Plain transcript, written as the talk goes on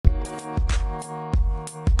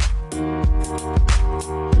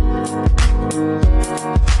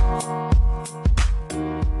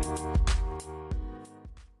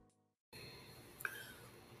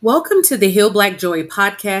Welcome to the Heal Black Joy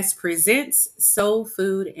podcast presents Soul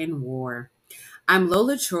Food and War. I'm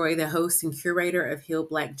Lola Troy, the host and curator of Heal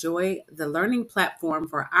Black Joy, the learning platform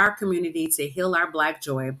for our community to heal our Black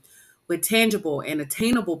joy with tangible and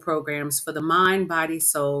attainable programs for the mind, body,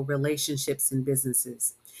 soul, relationships, and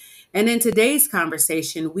businesses. And in today's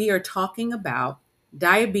conversation, we are talking about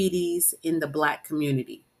diabetes in the Black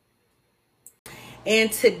community.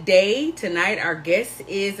 And tonight, our guest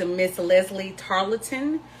is Miss Leslie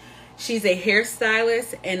Tarleton. She's a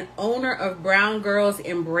hairstylist and owner of Brown Girls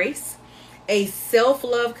Embrace, a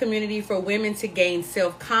self-love community for women to gain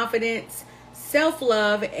self-confidence,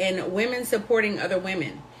 self-love, and women supporting other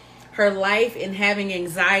women. Her life in having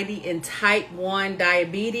anxiety and type 1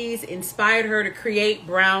 diabetes inspired her to create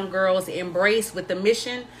Brown Girls Embrace with the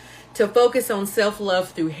mission to focus on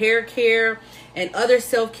self-love through hair care and other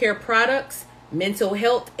self-care products, mental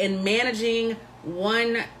health, and managing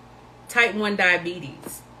type 1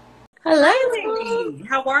 diabetes. Hello. Hi, lady.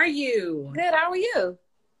 How are you? Good. How are you?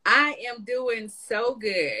 I am doing so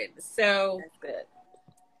good. So That's good.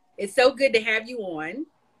 it's so good to have you on.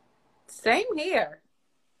 Same here.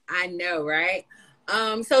 I know, right?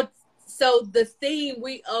 So the theme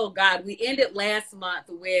we ended last month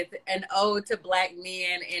with an ode to Black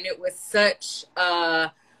men, and it was such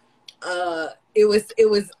it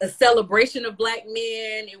was a celebration of Black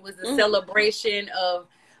men. It was a celebration of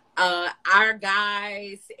our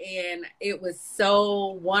guys, and it was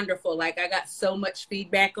so wonderful. Like, I got so much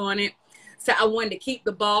feedback on it, so I wanted to keep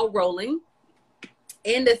the ball rolling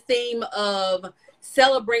in the theme of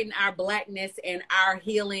celebrating our Blackness and our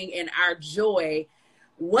healing and our joy.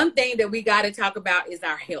 One thing that we got to talk about is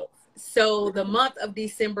our health. So the month of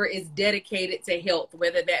December is dedicated to health,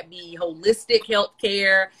 whether that be holistic health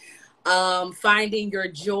care, finding your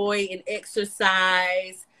joy in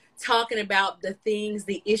exercise, talking about the things,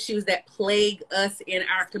 the issues that plague us in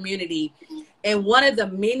our community. And one of the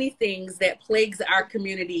many things that plagues our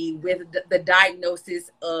community with the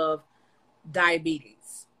diagnosis of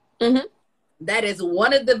diabetes. Mm-hmm. That is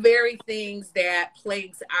one of the very things that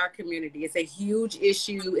plagues our community. It's a huge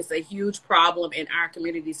issue. It's a huge problem in our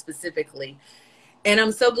community specifically. And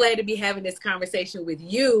I'm so glad to be having this conversation with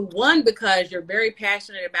you. One, because you're very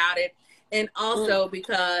passionate about it, and also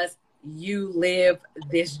because you live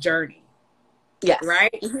this journey. Yes.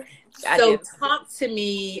 Right? Mm-hmm. So talk to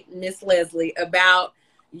me, Miss Leslie, about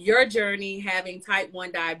your journey having type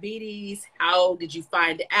 1 diabetes. How did you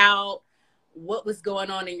find out? What was going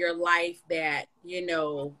on in your life that,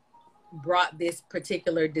 brought this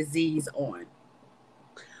particular disease on?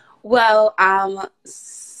 Well,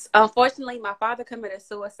 unfortunately, my father committed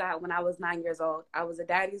suicide when I was 9 years old. I was a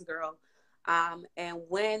daddy's girl. And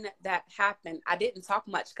when that happened, I didn't talk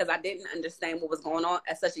much because I didn't understand what was going on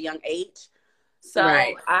at such a young age. So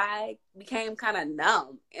Right. I became kind of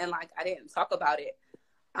numb and I didn't talk about it.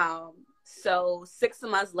 So 6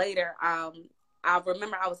 months later, I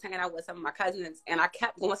remember I was hanging out with some of my cousins, and I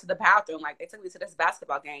kept going to the bathroom. Like, they took me to this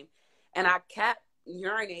basketball game, and I kept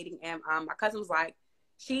urinating. And my cousin was like,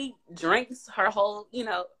 she drinks her whole,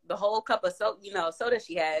 the whole cup of soda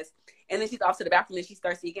she has, and then she's off to the bathroom and she's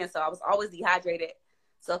thirsty again. So I was always dehydrated.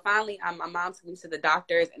 So finally, my mom took me to the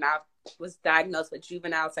doctors, and I was diagnosed with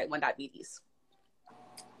juvenile type 1 diabetes.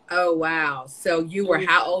 Oh, wow. So you were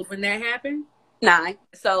how old when that happened? 9.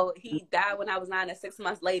 So he died when I was 9, and 6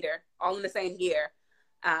 months later, all in the same year,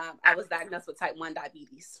 I was diagnosed with type 1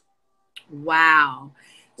 diabetes. Wow.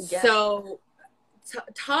 Yeah. So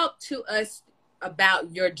talk to us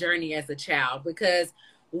about your journey as a child, because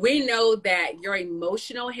we know that your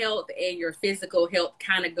emotional health and your physical health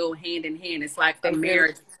kind of go hand in hand. It's like a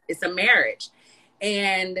marriage. It's a marriage.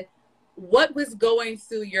 And what was going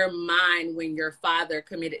through your mind when your father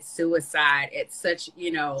committed suicide at such,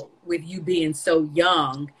 with you being so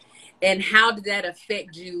young? And how did that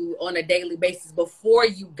affect you on a daily basis before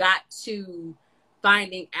you got to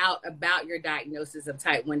finding out about your diagnosis of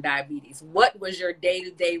type 1 diabetes? What was your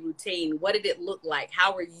day-to-day routine? What did it look like?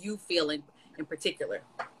 How were you feeling in particular?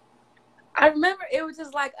 I remember it was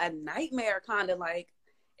just like a nightmare, kind of like.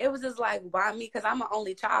 It was just like, why me? Because I'm an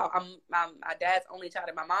only child. I'm my dad's only child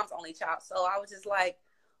and my mom's only child. So I was just like,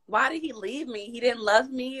 why did he leave me? He didn't love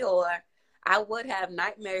me, or I would have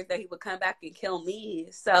nightmares that he would come back and kill me.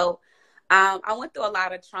 So I went through a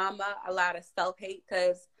lot of trauma, a lot of self-hate,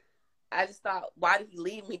 because I just thought, why did he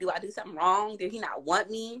leave me? Do I do something wrong? Did he not want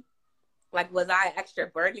me? Like, was I an extra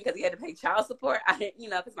burden because he had to pay child support? I didn't,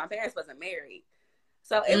 because my parents wasn't married.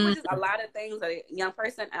 So it was just a lot of things. A young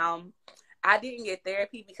person, I didn't get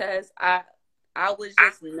therapy because I was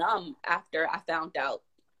just numb after I found out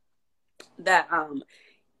that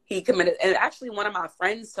he committed. And actually, one of my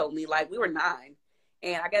friends told me, like, we were 9,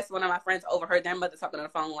 And I guess one of my friends overheard their mother talking on the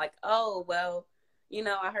phone, like, oh, well, you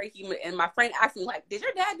know, I heard he, and my friend asked me, like, did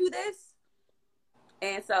your dad do this?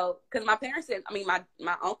 And so, because my parents said, I mean, my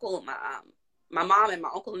uncle, my mom and my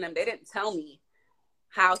uncle and them, they didn't tell me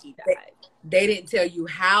how he died. They didn't tell you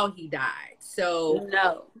how he died. So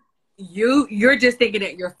no, you're just thinking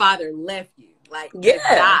that your father left you, like,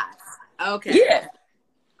 yeah, died. Okay, yeah.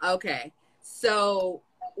 Okay. So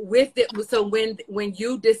when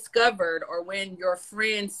you discovered, or when your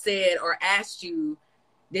friend said or asked you,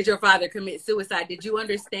 did your father commit suicide, did you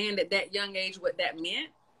understand at that young age what that meant?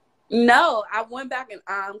 No, I went back and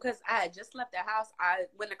because I had just left the house, I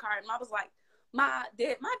went in the car and I was like,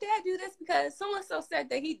 did my dad do this? Because so and so said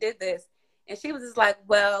that he did this. And she was just like,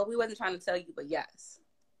 well, we wasn't trying to tell you, but yes.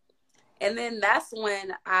 And then that's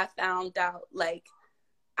when I found out, like,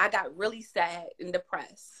 I got really sad and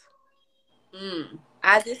depressed.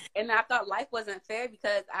 I thought life wasn't fair,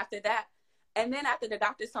 because after that, and then after the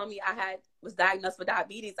doctors told me I was diagnosed with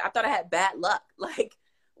diabetes, I thought I had bad luck. Like,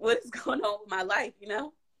 what is going on with my life, you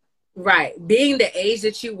know? Right. Being the age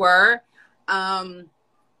that you were, I'm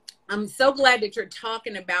so glad that you're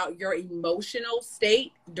talking about your emotional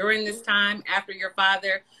state during this time after your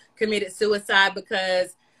father committed suicide,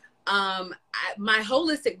 because my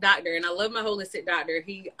holistic doctor, and I love my holistic doctor,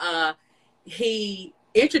 he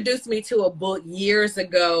introduced me to a book years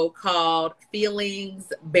ago called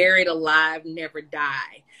Feelings Buried Alive Never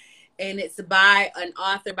Die. And it's by an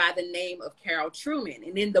author by the name of Carol Trueman.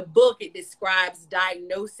 And in the book, it describes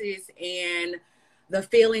diagnosis and the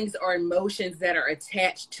feelings or emotions that are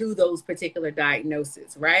attached to those particular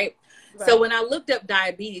diagnoses, right? So when I looked up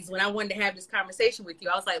diabetes, when I wanted to have this conversation with you,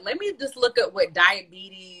 I was like, let me just look up what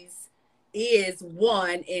diabetes is,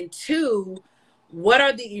 one, and two, what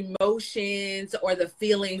are the emotions or the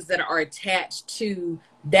feelings that are attached to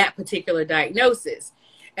that particular diagnosis?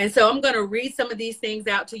 And so I'm going to read some of these things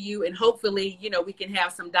out to you, and hopefully, you know, we can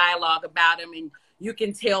have some dialogue about them, and you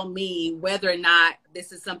can tell me whether or not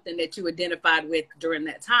this is something that you identified with during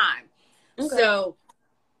that time. Okay. So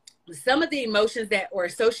some of the emotions that were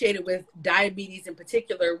associated with diabetes in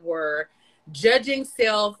particular were judging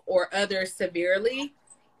self or others severely,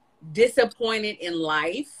 disappointed in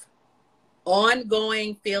life,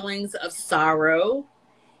 ongoing feelings of sorrow,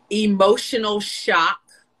 emotional shock,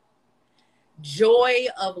 joy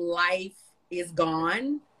of life is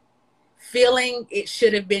gone, feeling it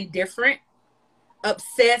should have been different,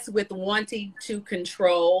 obsessed with wanting to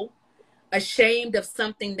control, ashamed of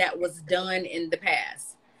something that was done in the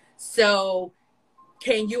past. So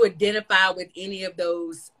can you identify with any of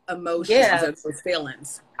those emotions or those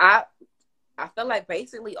feelings? I feel like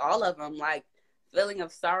basically all of them, like feeling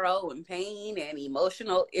of sorrow and pain and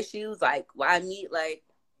emotional issues, like why me, like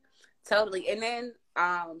totally. And then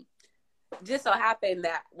just so happened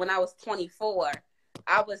that when I was 24,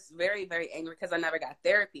 I was very, very angry because I never got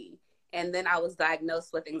therapy. And then I was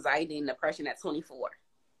diagnosed with anxiety and depression at 24.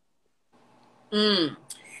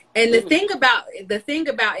 And the thing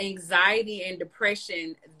about anxiety and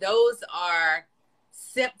depression, those are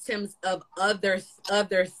symptoms of other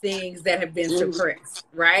things that have been suppressed,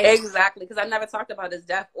 right? Exactly, because I never talked about his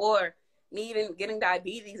death or me even getting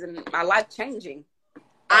diabetes and my life changing.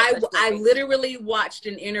 I literally watched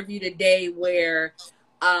an interview today where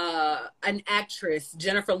an actress,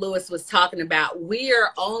 Jennifer Lewis, was talking about we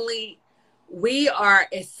are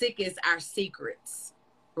as sick as our secrets,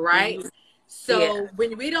 right? Mm-hmm. So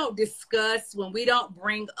when we don't discuss, when we don't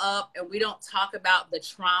bring up, and we don't talk about the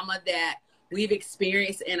trauma that we've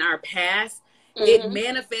experienced in our past, it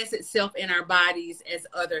manifests itself in our bodies as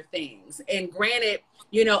other things. And granted,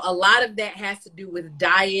 you know, a lot of that has to do with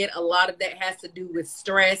diet. A lot of that has to do with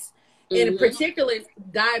stress. In particular,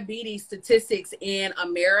 diabetes statistics in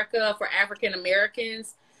America for African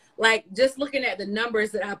Americans, like just looking at the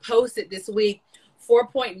numbers that I posted this week,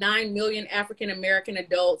 4.9 million African American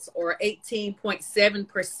adults, or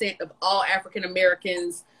 18.7% of all African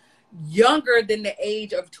Americans younger than the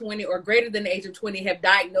age of 20 or greater than the age of 20 have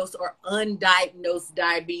diagnosed or undiagnosed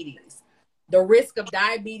diabetes. The risk of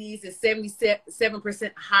diabetes is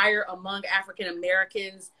 77% higher among African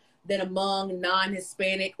Americans than among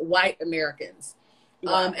non-Hispanic white Americans.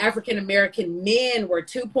 Wow. African American men were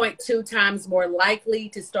 2.2 times more likely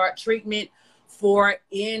to start treatment for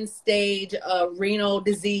end-stage renal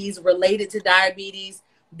disease related to diabetes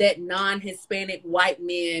that non-Hispanic white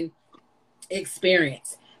men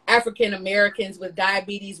experience. African Americans with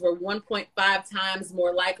diabetes were 1.5 times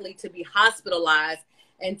more likely to be hospitalized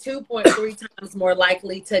and 2.3 times more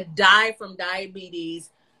likely to die from diabetes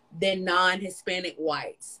than non-Hispanic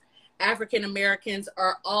whites. African Americans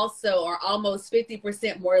are almost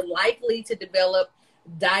 50% more likely to develop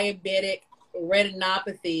diabetic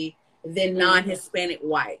retinopathy than non-Hispanic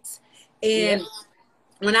whites. And Yeah.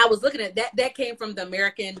 when I was looking at that, that came from the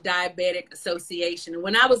American Diabetic Association.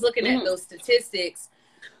 When I was looking at those statistics,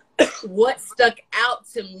 what stuck out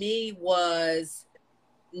to me was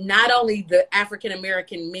not only the African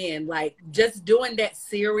American men, like just doing that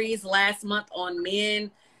series last month on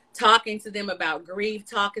men, talking to them about grief,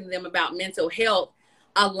 talking to them about mental health.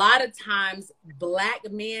 A lot of times Black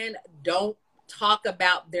men don't talk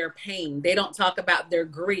about their pain. They don't talk about their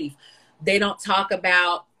grief. They don't talk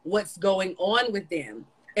about what's going on with them.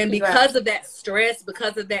 And because of that stress,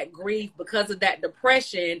 because of that grief, because of that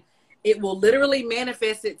depression, it will literally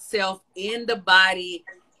manifest itself in the body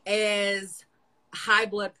as high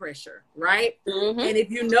blood pressure, right? And if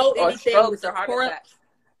you know anything with the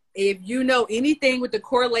if you know anything with the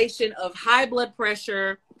correlation of high blood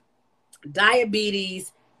pressure,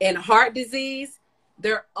 diabetes, and heart disease,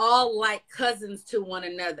 they're all like cousins to one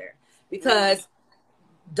another, because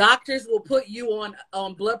doctors will put you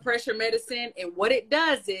on blood pressure medicine, and what it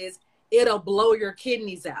does is it'll blow your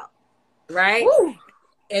kidneys out, right? Woo.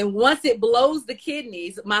 And once it blows the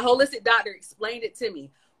kidneys, my holistic doctor explained it to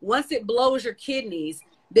me. Once it blows your kidneys,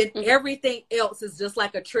 then everything else is just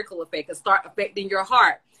like a trickle effect. It'll start affecting your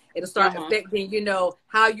heart. It'll start affecting, you know,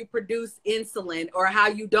 how you produce insulin or how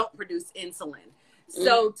you don't produce insulin.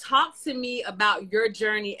 So talk to me about your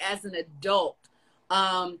journey as an adult,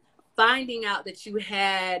 finding out that you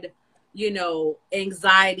had, you know,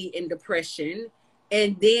 anxiety and depression.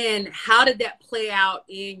 And then how did that play out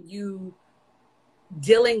in you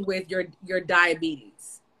dealing with your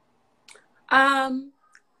diabetes?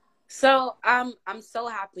 So I'm so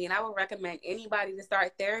happy, and I would recommend anybody to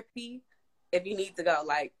start therapy if you need to go.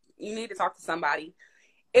 Like, you need to talk to somebody.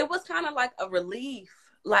 It was kind of like a relief.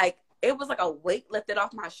 Like, it was like a weight lifted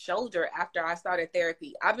off my shoulder after I started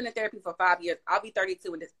therapy. I've been in therapy for 5 years. I'll be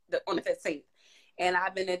 32 on the 15th. And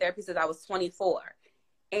I've been in therapy since I was 24.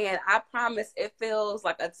 And I promise it feels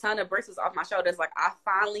like a ton of bricks off my shoulders. Like, I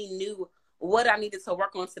finally knew what I needed to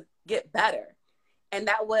work on to get better. And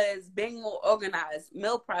that was being more organized,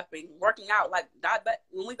 meal prepping, working out. Like,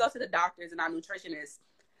 when we go to the doctors and our nutritionists,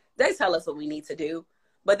 they tell us what we need to do.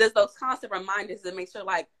 But there's those constant reminders to make sure,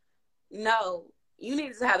 like, no, you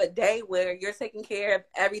need to have a day where you're taking care of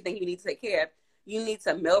everything you need to take care of. You need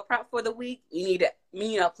to meal prep for the week. You need to,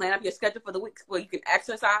 you know, plan up your schedule for the week where you can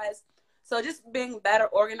exercise. So just being better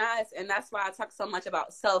organized. And that's why I talk so much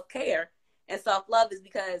about self-care and self-love, is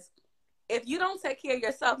because if you don't take care of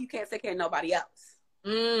yourself, you can't take care of nobody else.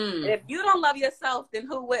 And if you don't love yourself, then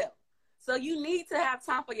who will? So you need to have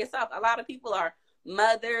time for yourself. A lot of people are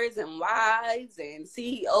mothers and wives and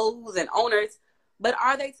CEOs and owners, but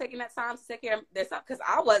are they taking that time to take care of themselves? Because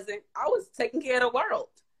I wasn't. I was taking care of the world,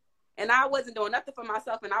 and I wasn't doing nothing for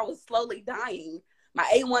myself, and I was slowly dying.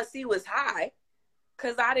 My A1C was high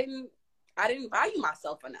because I didn't value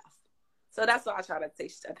myself enough. So that's what I try to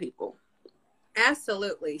teach to people.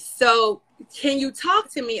 Absolutely. So can you talk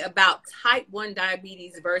to me about type 1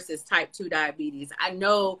 diabetes versus type 2 diabetes? I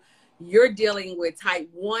know you're dealing with type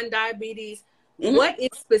 1 diabetes. What is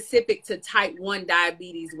specific to type 1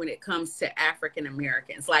 diabetes when it comes to African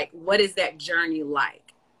Americans? Like, what is that journey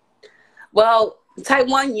like? Well, type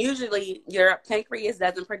 1, usually your pancreas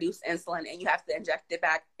doesn't produce insulin and you have to inject it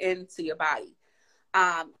back into your body.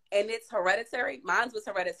 And it's hereditary. Mine was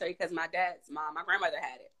hereditary because my dad's mom, my grandmother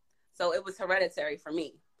had it. So it was hereditary for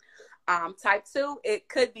me. Type 2, it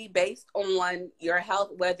could be based on your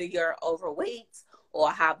health, whether you're overweight or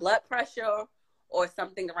high blood pressure or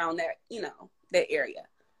something around that, you know, that area.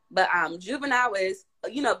 But juvenile is,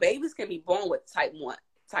 you know, babies can be born with type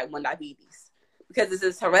 1 diabetes because this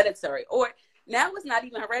is hereditary. Or now it's not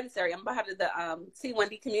even hereditary. I'm part of the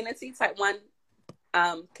T1D community, type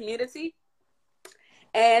 1 community.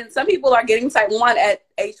 And some people are getting type 1 at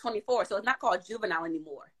age 24. So it's not called juvenile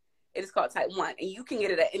anymore. It is called type 1, and you can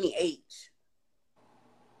get it at any age.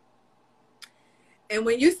 And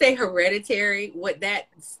when you say hereditary, what that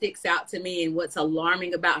sticks out to me and what's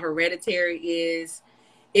alarming about hereditary is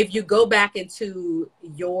if you go back into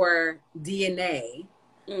your DNA,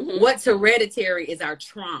 what's hereditary is our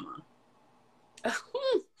trauma.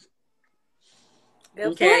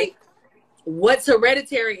 Okay. Point. What's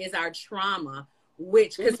hereditary is our trauma,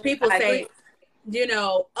 which, because people say, you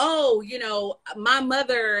know, oh, you know, my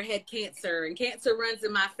mother had cancer and cancer runs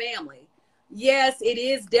in my family. Yes, it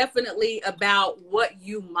is definitely about what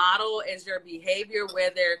you model as your behavior,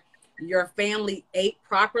 whether your family ate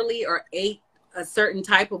properly or ate a certain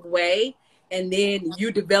type of way, and then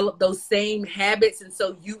you develop those same habits, and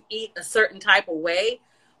so you eat a certain type of way.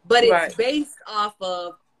 But it's based off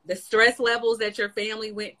of the stress levels that your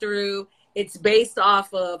family went through. It's based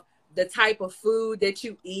off of the type of food that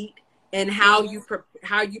you eat and how you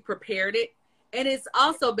prepared it. And it's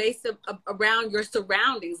also based around your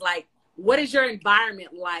surroundings. Like, what is your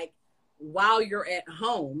environment like while you're at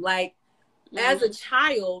home? Like, as a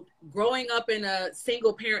child growing up in a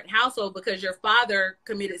single parent household because your father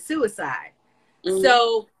committed suicide.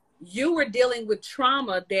 So you were dealing with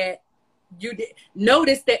trauma that you did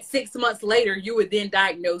notice that 6 months later you were then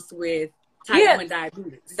diagnosed with type 1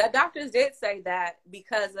 diabetes. The doctors did say that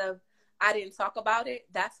because of I didn't talk about it,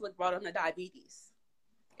 that's what brought on the diabetes.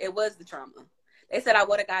 It was the trauma. They said I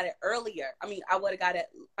would have got it earlier. I mean, I would have got it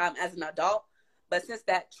as an adult, but since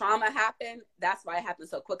that trauma happened, that's why it happened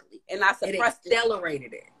so quickly. And I suppressed it. It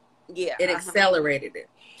accelerated it. Yeah. It accelerated it.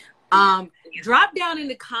 Drop down in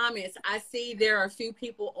the comments. I see there are a few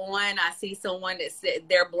people on. I see someone that said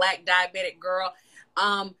they're Black diabetic girl.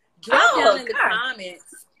 Drop down in the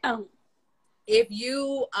comments if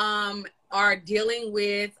you are dealing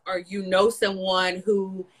with or you know someone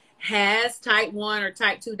who has type 1 or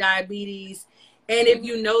type 2 diabetes, and if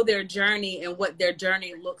you know their journey and what their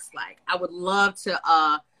journey looks like. I would love to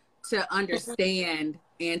understand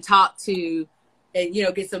and talk to and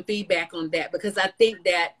get some feedback on that, because I think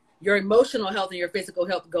that your emotional health and your physical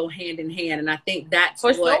health go hand in hand. And I think that's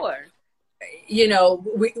for sure. We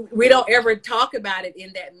don't ever talk about it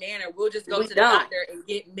in that manner. We'll just go to the doctor and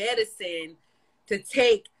get medicine to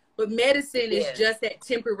take. But medicine is just that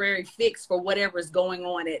temporary fix for whatever's going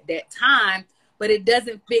on at that time. But it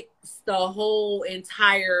doesn't fix the whole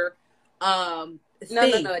entire thing.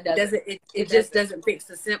 No, it doesn't. It just doesn't fix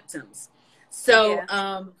the symptoms. So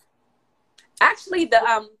actually,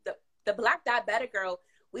 the Black diabetic girl,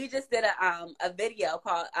 we just did a video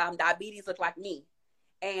called Diabetes Look Like Me.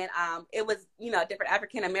 And it was, different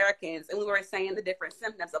African Americans. And we were saying the different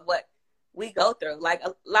symptoms of what we go through. Like,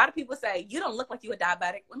 a lot of people say, you don't look like you a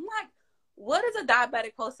diabetic. I'm like, what is a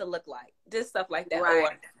diabetic supposed to look like? Just stuff like that. Right.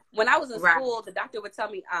 Or when I was in school, the doctor would tell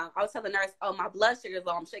me, I was telling the nurse, oh, my blood sugar is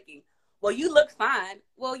low, I'm shaking. Well, you look fine.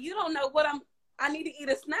 Well, you don't know what I need to eat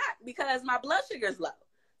a snack because my blood sugar is low.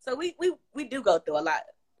 So we do go through a lot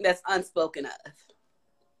that's unspoken of.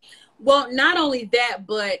 Well, not only that,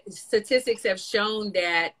 but statistics have shown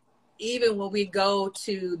that even when we go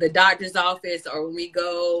to the doctor's office or when we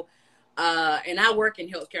go, and I work in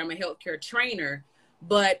healthcare, I'm a healthcare trainer,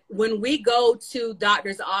 but when we go to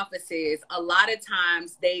doctor's offices, a lot of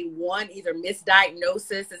times they, one, either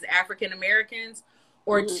misdiagnose as African Americans,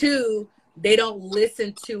 or two, they don't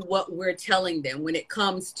listen to what we're telling them when it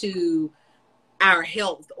comes to our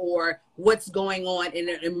health or what's going on in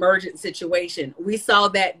an emergent situation. We saw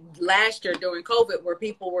that last year during COVID, where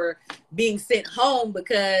people were being sent home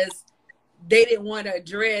because they didn't want to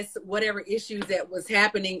address whatever issues that was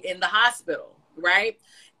happening in the hospital, right?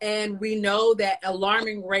 And we know that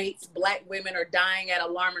alarming rates, Black women are dying at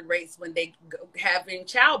alarming rates when they having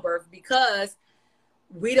childbirth, because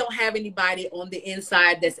we don't have anybody on the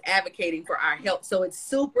inside that's advocating for our health. So it's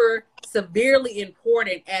super severely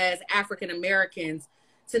important as African Americans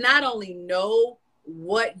to not only know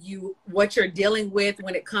what you're dealing with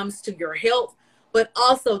when it comes to your health, but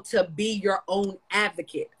also to be your own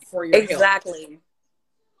advocate for your health. Exactly.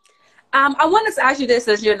 I wanted to ask you this,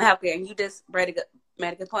 as you're in the healthcare, and you just made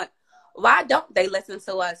a good point. Why don't they listen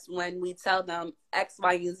to us when we tell them X,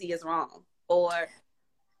 Y, and Z is wrong? Or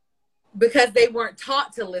because they weren't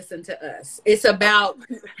taught to listen to us. It's about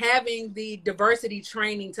having the diversity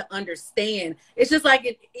training to understand. It's just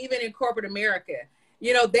like even in corporate America,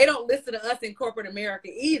 they don't listen to us in corporate America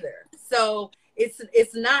either. So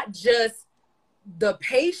it's not just the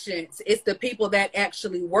patients, it's the people that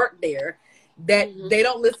actually work there that they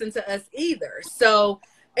don't listen to us either. So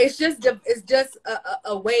it's just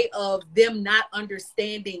a way of them not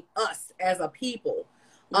understanding us as a people.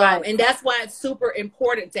 Right. And that's why it's super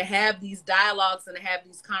important to have these dialogues and to have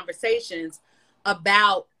these conversations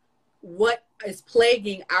about what is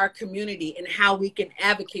plaguing our community and how we can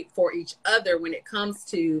advocate for each other when it comes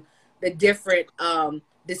to the different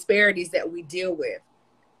disparities that we deal with.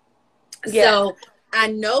 Yeah. So I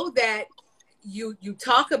know that you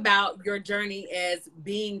talk about your journey as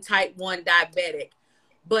being type 1 diabetic,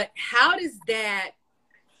 but how does that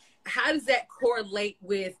correlate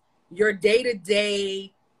with your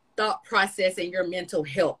day-to-day thought process and your mental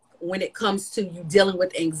health when it comes to you dealing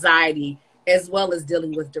with anxiety as well as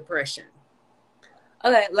dealing with depression?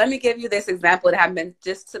 Okay, let me give you this example that happened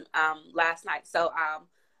just last night. So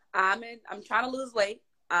I'm trying to lose weight.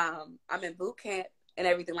 I'm in boot camp and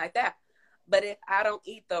everything like that. But if I don't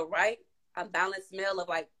eat the right balanced meal of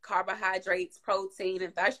like carbohydrates, protein,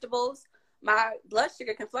 and vegetables, my blood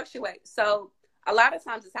sugar can fluctuate. So a lot of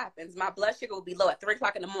times this happens. My blood sugar will be low at 3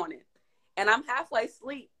 o'clock in the morning, and I'm halfway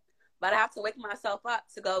asleep. but I have to wake myself up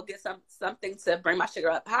to go get something to bring my sugar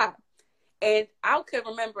up high. And I could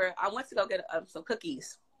remember I went to go get some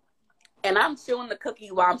cookies, and I'm chewing the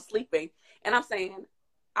cookie while I'm sleeping, and I'm saying,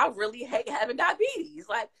 I really hate having diabetes.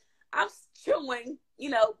 Like, I'm chewing,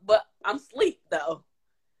 but I'm asleep though,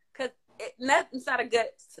 because it's not a good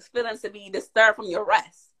feeling to be disturbed from your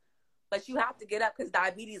rest. But you have to get up because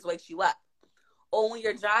diabetes wakes you up. Or when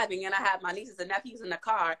you're driving and I have my nieces and nephews in the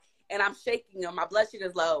car and I'm shaking or my blood sugar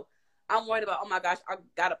is low, I'm worried about, oh my gosh, I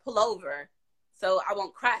got to pull over so I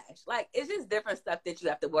won't crash. Like, it's just different stuff that you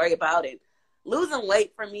have to worry about. And losing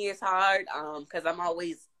weight for me is hard because I'm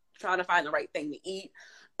always trying to find the right thing to eat.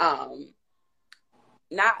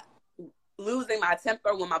 Not losing my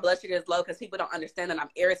temper when my blood sugar is low because people don't understand that I'm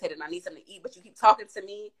irritated and I need something to eat, but you keep talking to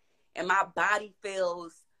me and my body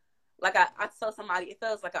feels like I told somebody, it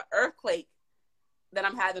feels like an earthquake that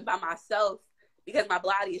I'm having by myself because my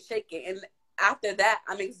body is shaking. And after that,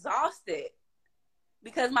 I'm exhausted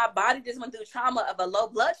because my body just went through trauma of a low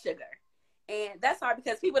blood sugar. And that's hard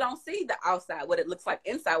because people don't see the outside, what it looks like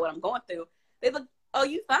inside, what I'm going through. They look, oh,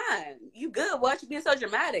 you fine. You good. Why you being so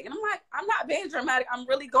dramatic? And I'm like, I'm not being dramatic. I'm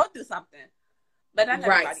really going through something. But not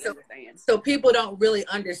everybody understands. So people don't really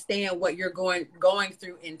understand what you're going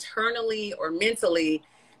through internally or mentally.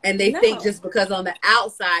 And they think just because on the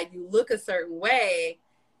outside you look a certain way,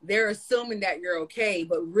 they're assuming that you're okay,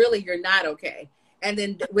 but really you're not okay. And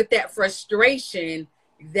then with that frustration,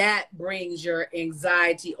 that brings your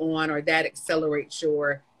anxiety on, or that accelerates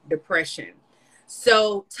your depression.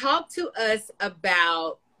 So talk to us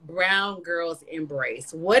about Brown Girls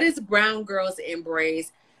Embrace. What is Brown Girls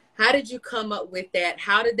Embrace? How did you come up with that?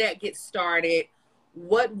 How did that get started?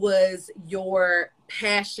 What was your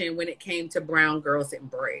passion when it came to Brown Girls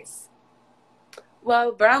Embrace?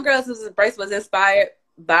 Well, Brown Girls Embrace was inspired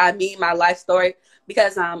by me, my life story,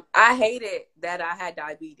 because I hated that I had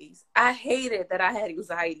diabetes. I hated that I had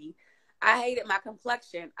anxiety. I hated my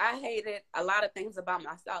complexion. I hated a lot of things about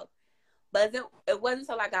myself. But it wasn't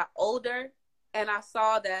until I got older and I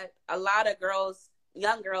saw that a lot of girls,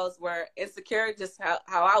 young girls, were insecure just how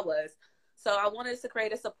I was. So I wanted to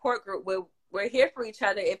create a support group where we're here for each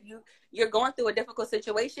other. If you're going through a difficult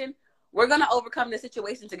situation, we're going to overcome the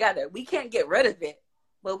situation together. We can't get rid of it,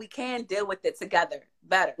 but we can deal with it together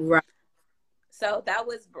better. Right. So that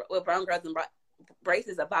was what Brown Girls Embrace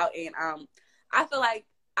is about. And I feel like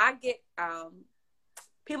I get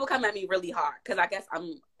people come at me really hard because I guess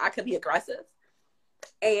I could be aggressive,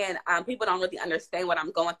 and people don't really understand what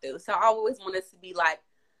I'm going through. So I always wanted to be like,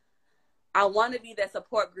 I want to be that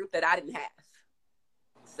support group that I didn't have.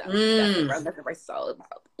 So that's what Brown Girls Embrace is all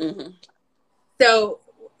about. Mm-hmm. So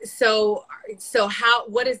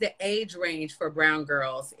what is the age range for Brown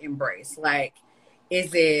Girls Embrace? Like,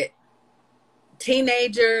 is it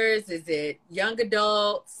teenagers? Is it young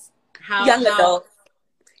adults? Young adults.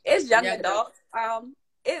 It's young adults.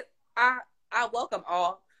 I welcome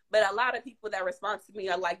all, but a lot of people that respond to me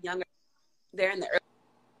are like younger. They're in the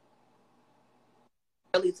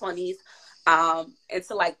early 20s,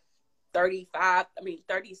 into like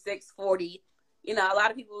 36, 40. A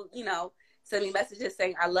lot of people, send me messages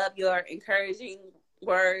saying, I love your encouraging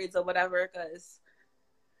words or whatever, because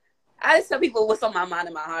I just tell people what's on my mind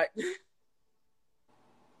and my heart.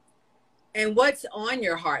 And what's on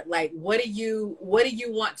your heart? Like, what do you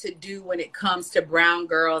want to do when it comes to Brown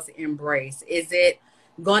Girls Embrace? Is it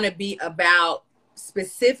going to be about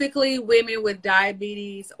specifically women with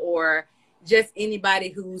diabetes, or just anybody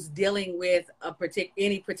who's dealing with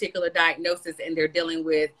any particular diagnosis and they're dealing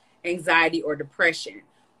with anxiety or depression?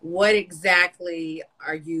 What exactly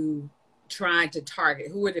are you trying to target?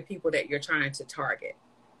 Who are the people that you're trying to target?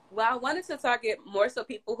 Well, I wanted to target more so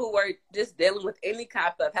people who were just dealing with any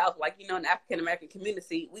type of health. Like, in the African-American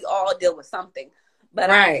community, we all deal with something. But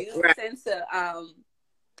I do tend to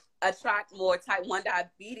attract more type 1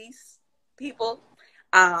 diabetes people,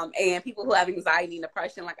 and people who have anxiety and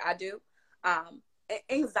depression like I do.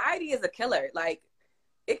 Anxiety is a killer. Like,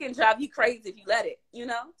 it can drive you crazy if you let it,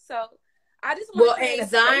 So I just want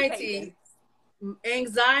to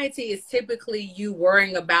anxiety is typically you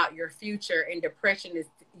worrying about your future, and depression is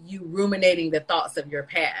you ruminating the thoughts of your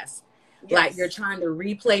past. Yes. Like, you're trying to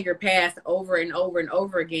replay your past over and over and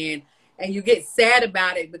over again, and you get sad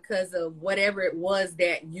about it because of whatever it was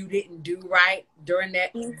that you didn't do right during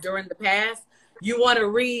the past. You want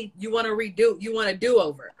a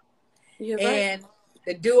do-over. You're and right.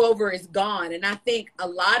 The do-over is gone. And I think a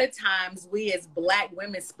lot of times we as Black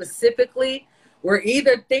women specifically, we're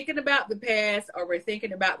either thinking about the past or we're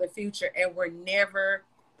thinking about the future, and we're never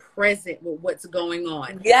present with what's going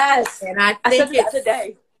on. Yes. And I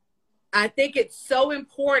think it's so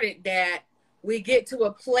important that we get to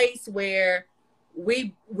a place where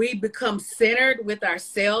we become centered with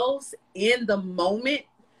ourselves in the moment,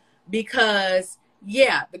 because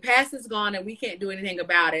yeah, the past is gone and we can't do anything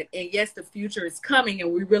about it, and yes, the future is coming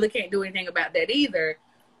and we really can't do anything about that either.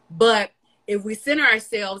 But if we center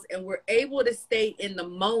ourselves and we're able to stay in the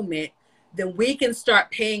moment, then we can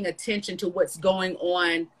start paying attention to what's going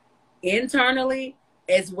on internally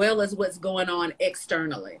as well as what's going on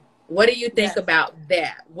externally. What do you think about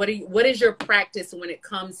that? What is your practice when it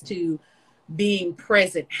comes to being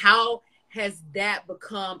present? How has that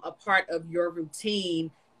become a part of your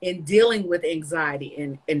routine in dealing with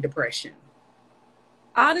anxiety and depression?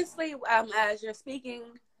 Honestly, as you're speaking,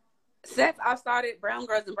 since I started Brown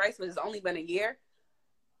Girls Embrace, which has only been a year,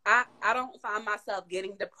 I don't find myself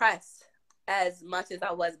getting depressed as much as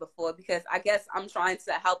I was before, because I guess I'm trying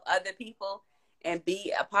to help other people and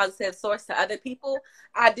be a positive source to other people.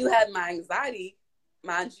 I do have my anxiety,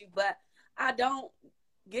 mind you, but I don't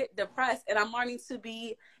get depressed, and I'm learning to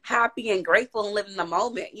be happy and grateful and live in the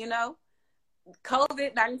moment. You know,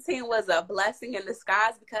 COVID-19 was a blessing in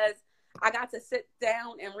disguise, because I got to sit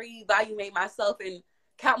down and reevaluate myself and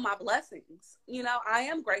count my blessings. You know, I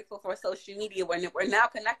am grateful for social media when we're now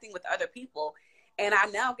connecting with other people, and I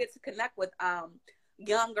now get to connect with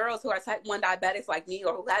young girls who are type 1 diabetics like me,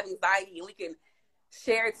 or who have anxiety, and we can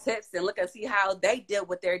share tips and look and see how they deal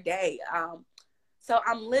with their day. So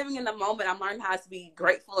I'm living in the moment. I'm learning how to be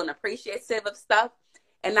grateful and appreciative of stuff,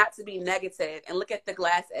 and not to be negative, and look at the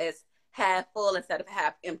glass as half full instead of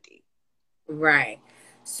half empty. Right.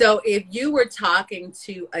 So if you were talking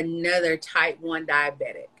to another type 1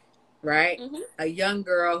 diabetic, right? Mm-hmm. A young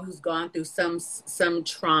girl who's gone through some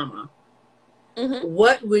trauma, mm-hmm.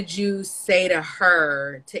 what would you say to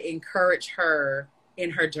her to encourage her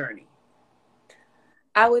in her journey?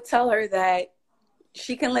 I would tell her that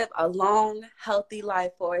she can live a long, healthy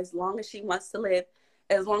life for as long as she wants to live,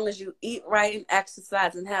 as long as you eat right and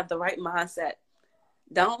exercise and have the right mindset.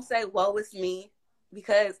 Don't say, woe is me,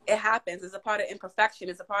 because it happens. It's a part of imperfection.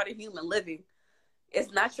 It's a part of human living.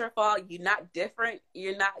 It's not your fault. You're not different.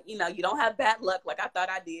 You're not, you don't have bad luck like I thought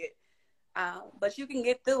I did. But you can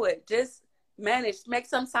get through it. Just manage. Make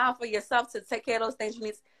some time for yourself to take care of those things you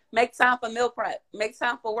need. Make time for meal prep. Make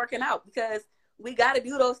time for working out, because we got to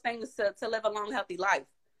do those things to live a long, healthy life.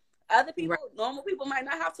 Other people, right. Normal people might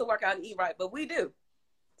not have to work out and eat right, but we do.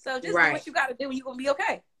 So just do what you got to do and you're going to be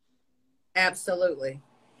okay. Absolutely.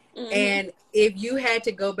 Mm-hmm. And if you had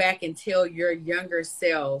to go back and tell your younger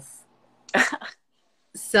self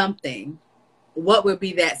something, what would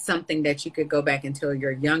be that something that you could go back and tell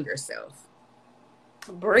your younger self?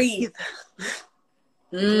 Breathe.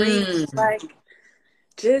 Breathe. Like,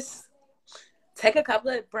 just take a couple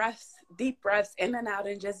of deep breaths in and out,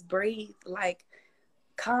 and just breathe. Like,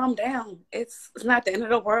 calm down. It's not the end of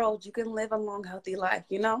the world. You can live a long, healthy life,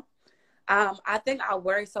 I think I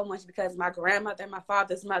worry so much because my grandmother, my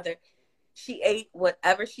father's mother, she ate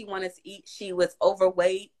whatever she wanted to eat. She was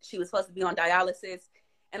overweight. She was supposed to be on dialysis.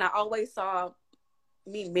 And I always saw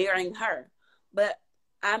me marrying her. But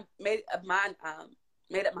I made up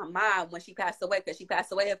my mind when she passed away, because she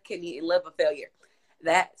passed away of kidney and liver failure,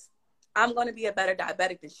 that I'm going to be a better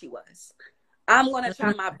diabetic than she was. I'm going to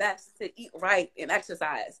try my best to eat right and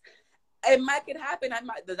exercise. It might could happen.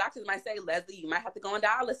 The doctors might say, Leslie, you might have to go on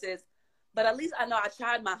dialysis. But at least I know I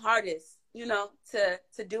tried my hardest, to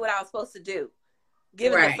do what I was supposed to do,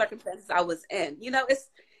 given the circumstances I was in.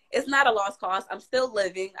 It's not a lost cause. I'm still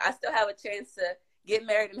living. I still have a chance to get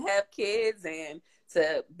married and have kids and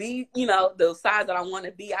to be, the size that I want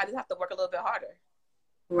to be. I just have to work a little bit harder.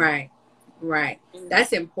 Right. Mm-hmm.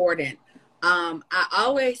 That's important. I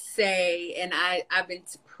always say, and I've been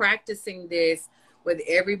practicing this with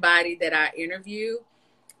everybody that I interview.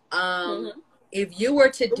 If you were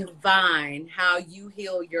to define how you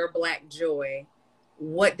heal your Black joy,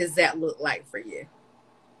 what does that look like for you?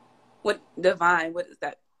 What is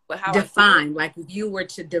that? Define, like if you were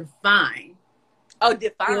to define. Oh,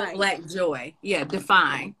 define. Your Black joy. Yeah,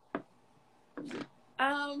 define.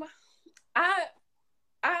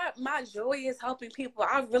 My joy is helping people.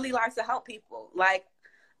 I really like to help people. Like,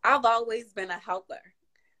 I've always been a helper.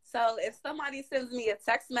 So if somebody sends me a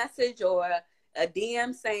text message or a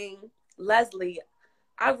DM saying, Leslie,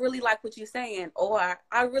 I really like what you're saying, or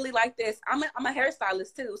I really like this. I'm a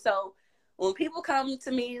hairstylist too. So when people come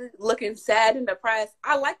to me looking sad and depressed,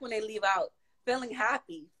 I like when they leave out feeling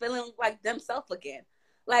happy, feeling like themselves again.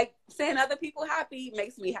 Like, seeing other people happy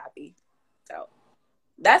makes me happy. So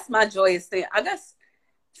that's my joyous thing. I guess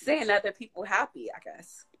seeing other people happy, I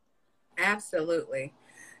guess. Absolutely.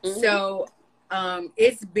 Mm-hmm. So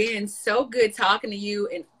It's been so good talking to you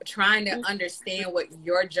and trying to understand what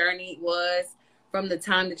your journey was from the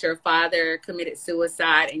time that your father committed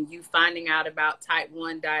suicide and you finding out about type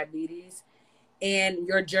 1 diabetes and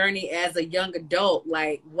your journey as a young adult,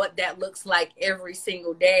 like what that looks like every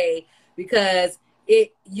single day, because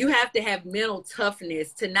you have to have mental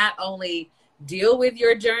toughness to not only deal with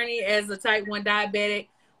your journey as a type 1 diabetic,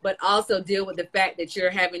 but also deal with the fact that you're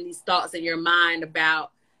having these thoughts in your mind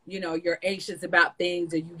about, you're anxious about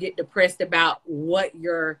things, or you get depressed about what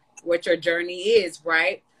your journey is,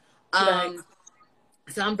 right? Right.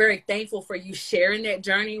 So I'm very thankful for you sharing that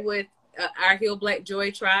journey with our Heal Black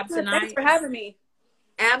Joy tribe Well, thanks tonight. for having me.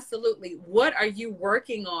 Absolutely. What are you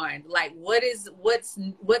working on? Like, what's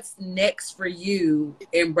next for you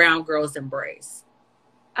in Brown Girls Embrace?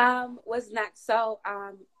 What's next? So,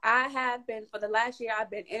 I have been, for the last year,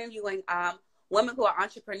 I've been interviewing women who are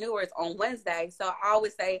entrepreneurs on Wednesday. So I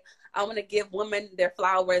always say I want to give women their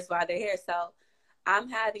flowers while they're here. So I'm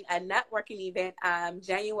having a networking event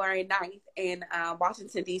January 9th in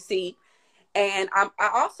Washington, D.C. And I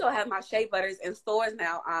also have my shea butters in stores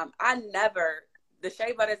now. The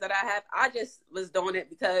shea butters that I have, I just was doing it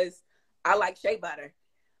because I like shea butter.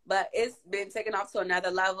 But it's been taken off to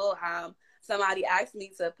another level. Somebody asked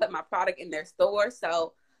me to put my product in their store.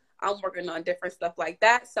 So I'm working on different stuff like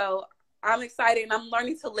that. So I'm excited, and I'm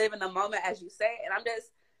learning to live in the moment, as you say. And I'm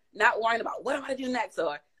just not worrying about what am I going to do next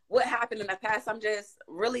or what happened in the past. I'm just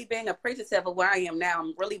really being appreciative of where I am now.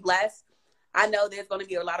 I'm really blessed. I know there's going to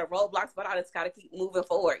be a lot of roadblocks, but I just got to keep moving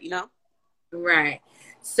forward, Right.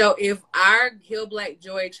 So if our Heal Black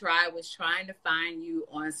Joy tribe was trying to find you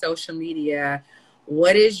on social media,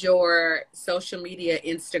 what is your social media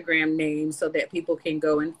Instagram name so that people can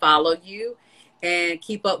go and follow you and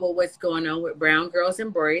keep up with what's going on with Brown Girls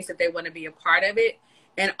Embrace if they want to be a part of it?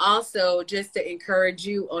 And also just to encourage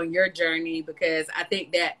you on your journey, because I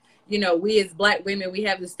think that, we as Black women, we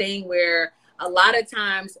have this thing where a lot of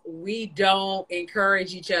times we don't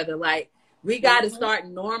encourage each other. Like, we got to start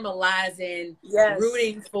normalizing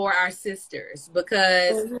rooting for our sisters,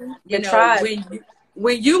 because,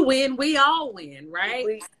 when you win, we all win,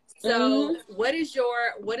 right? So what is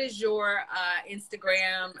your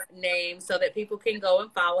Instagram name so that people can go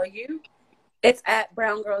and follow you? It's at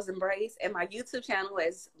Brown Girls Embrace, and my YouTube channel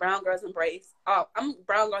is Brown Girls Embrace. Oh, I'm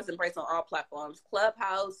Brown Girls Embrace on all platforms: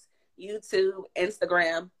 Clubhouse, YouTube,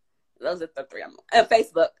 Instagram. Those are the three I'm on. And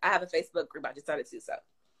Facebook. I have a Facebook group I just started too. So,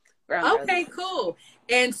 okay, cool.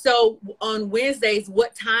 And so on Wednesdays,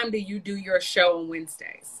 what time do you do your show on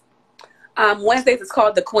Wednesdays? Wednesdays it's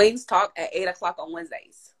called The Queen's Talk at 8:00 on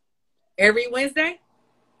Wednesdays. Every Wednesday?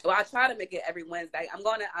 Well, I try to make it every Wednesday. I'm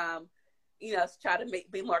gonna try to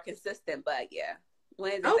be more consistent, but yeah.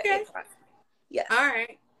 Wednesdays at 8:00. Yeah. All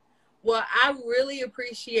right. Well, I really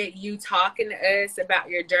appreciate you talking to us about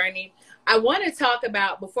your journey. I want to talk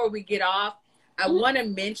about, before we get off, I want to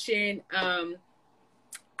mention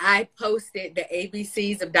I posted the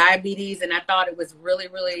ABCs of diabetes, and I thought it was really,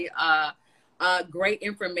 really great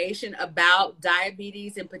information about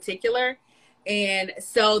diabetes in particular. And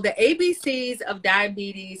so the ABCs of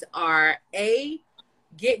diabetes are: A,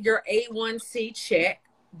 get your A1C checked.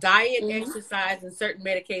 Diet, exercise, and certain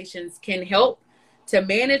medications can help to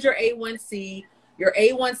manage your A1C. Your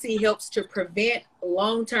A1C helps to prevent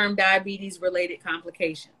long-term diabetes-related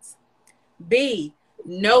complications. B,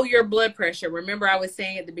 know your blood pressure. Remember, I was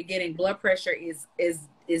saying at the beginning, blood pressure is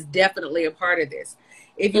definitely a part of this.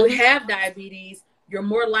 If you have diabetes, you're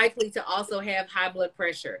more likely to also have high blood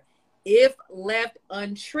pressure. If left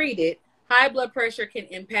untreated, high blood pressure can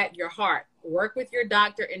impact your heart. Work with your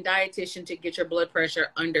doctor and dietitian to get your blood pressure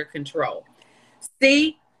under control.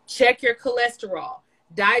 C, check your cholesterol.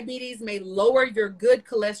 Diabetes may lower your good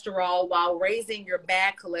cholesterol while raising your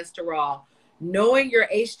bad cholesterol. Knowing your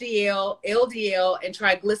HDL, LDL, and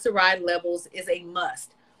triglyceride levels is a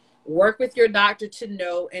must. Work with your doctor to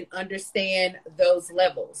know and understand those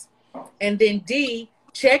levels. And then D,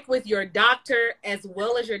 check with your doctor as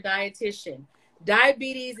well as your dietitian.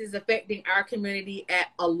 Diabetes is affecting our community at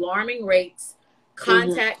alarming rates.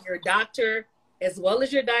 Contact your doctor as well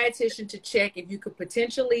as your dietitian to check if you could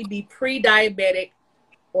potentially be pre-diabetic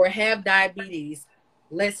or have diabetes.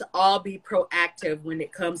 Let's all be proactive when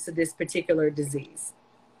it comes to this particular disease.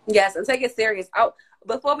 Yes, and take it serious. Oh,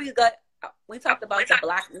 before we talked about the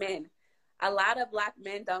Black men. A lot of Black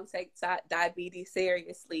men don't take diabetes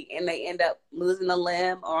seriously, and they end up losing a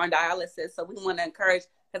limb or on dialysis. So we want to encourage,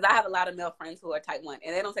 because I have a lot of male friends who are type 1,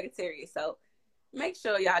 and they don't take it serious. So make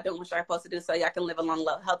sure y'all doing what you're supposed to do so y'all can live a long,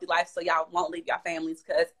 healthy life, so y'all won't leave your families,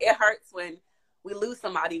 because it hurts when we lose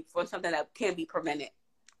somebody for something that can be prevented.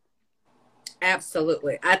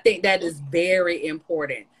 Absolutely. I think that is very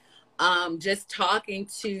important. Just talking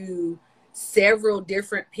to several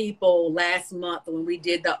different people last month when we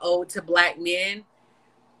did the Ode to Black Men,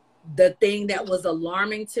 the thing that was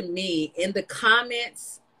alarming to me in the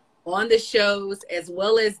comments on the shows, as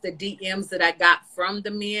well as the DMs that I got from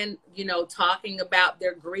the men, talking about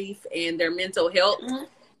their grief and their mental health,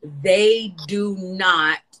 they do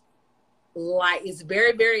not like, it's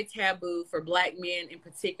very, very taboo for Black men in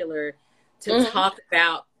particular to talk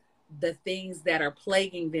about the things that are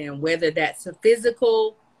plaguing them, whether that's a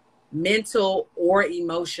physical, mental, or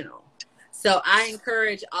emotional. So I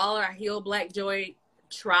encourage all our Heal Black Joy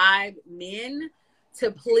tribe men to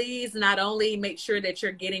please not only make sure that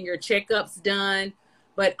you're getting your checkups done,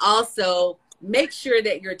 but also make sure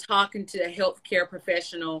that you're talking to a healthcare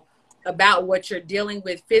professional about what you're dealing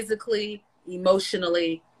with physically,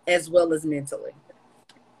 emotionally, as well as mentally.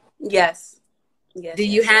 Yes. Do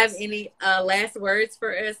you have any last words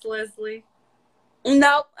for us, Leslie?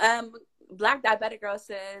 Nope. Black Diabetic Girl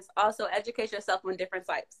says also educate yourself on different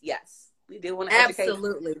types. Yes, we do want to educate.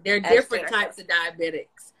 Absolutely. There are different types of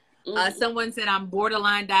diabetics. Someone said I'm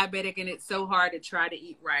borderline diabetic and it's so hard to try to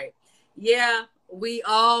eat right. Yeah, we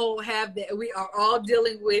all have that. We are all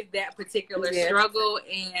dealing with that particular struggle,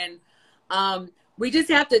 and we just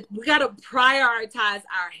have to. We got to prioritize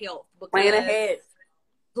our health.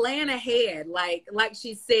 Plan ahead. Like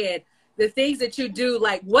she said, the things that you do.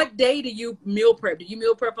 Like, what day do you meal prep? Do you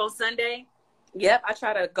meal prep on Sunday? Yep, I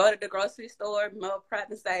try to go to the grocery store, meal prep,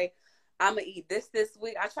 and say, I'm going to eat this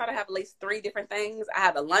week. I try to have at least 3 different things. I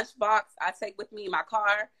have a lunch box I take with me in my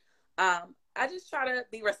car. I just try to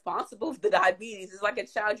be responsible with the diabetes. It's like a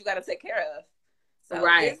child you got to take care of. So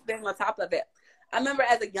it's been on top of it. I remember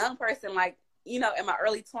as a young person, like, in my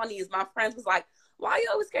early 20s, my friends was like, why you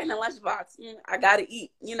always carrying a lunchbox? I got to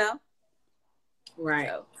eat,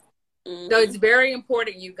 Right. So it's very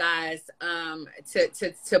important, you guys,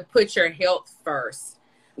 to put your health first.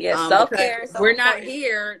 Yes, self-care. We're not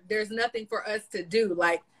here. There's nothing for us to do.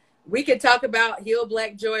 Like, we could talk about Heal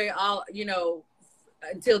Black Joy all,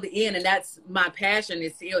 until the end. And that's my passion,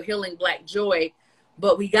 is healing Black joy.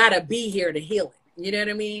 But we got to be here to heal it. You know what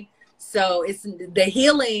I mean? So the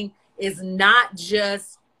healing is not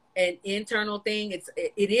just an internal thing. It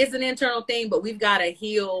is an internal thing, but we've got to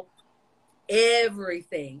heal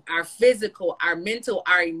everything: our physical, our mental,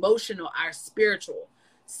 our emotional, our spiritual.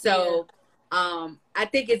 So I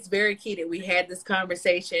think it's very key that we had this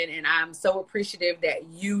conversation, and I'm so appreciative that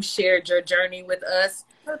you shared your journey with us.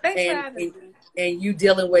 Thanks for having me. And you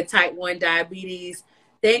dealing with type 1 diabetes.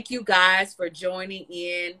 Thank you guys for joining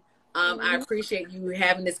in. I appreciate you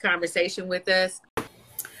having this conversation with us.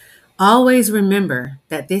 Always remember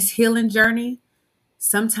that this healing journey,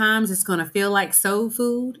 sometimes it's going to feel like soul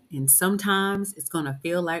food, and sometimes it's going to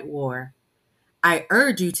feel like war. I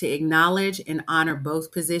urge you to acknowledge and honor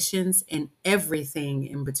both positions and everything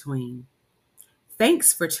in between.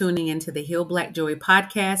 Thanks for tuning into the Heal Black Joy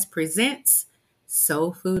podcast presents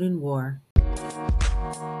Soul Food and War.